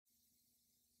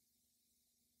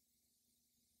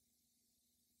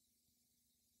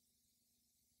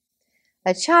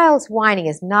A child's whining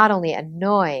is not only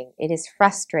annoying, it is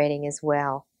frustrating as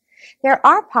well. There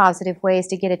are positive ways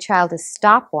to get a child to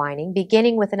stop whining,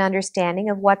 beginning with an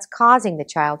understanding of what's causing the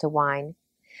child to whine.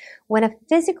 When a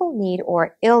physical need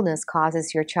or illness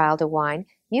causes your child to whine,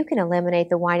 you can eliminate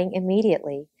the whining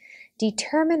immediately.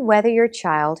 Determine whether your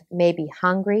child may be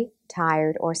hungry,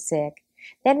 tired, or sick.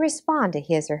 Then respond to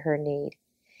his or her need.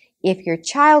 If your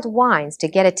child whines to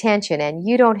get attention and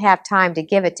you don't have time to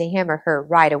give it to him or her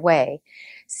right away,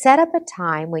 set up a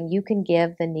time when you can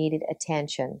give the needed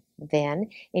attention. Then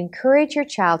encourage your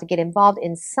child to get involved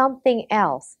in something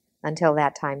else until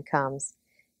that time comes.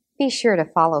 Be sure to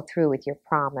follow through with your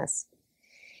promise.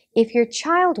 If your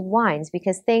child whines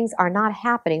because things are not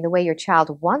happening the way your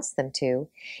child wants them to,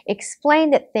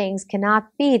 explain that things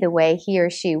cannot be the way he or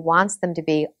she wants them to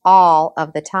be all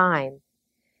of the time.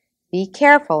 Be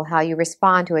careful how you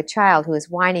respond to a child who is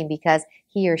whining because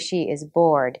he or she is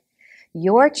bored.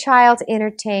 Your child's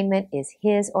entertainment is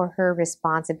his or her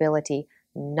responsibility,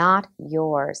 not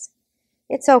yours.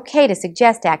 It's okay to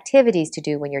suggest activities to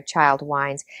do when your child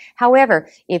whines. However,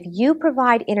 if you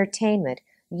provide entertainment,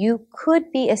 you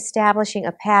could be establishing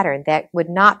a pattern that would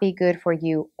not be good for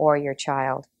you or your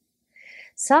child.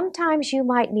 Sometimes you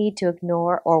might need to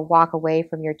ignore or walk away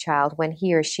from your child when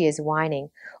he or she is whining,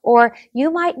 or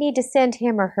you might need to send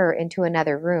him or her into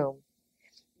another room.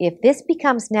 If this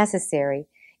becomes necessary,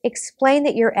 explain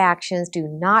that your actions do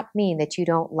not mean that you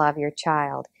don't love your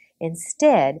child.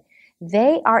 Instead,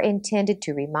 they are intended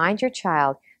to remind your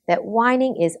child that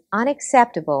whining is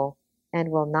unacceptable and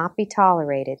will not be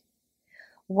tolerated.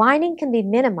 Whining can be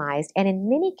minimized and in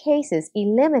many cases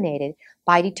eliminated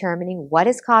by determining what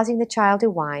is causing the child to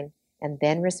whine and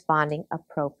then responding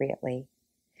appropriately.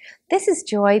 This is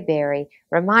Joy Berry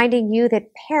reminding you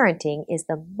that parenting is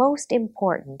the most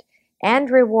important and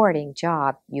rewarding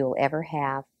job you'll ever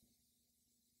have.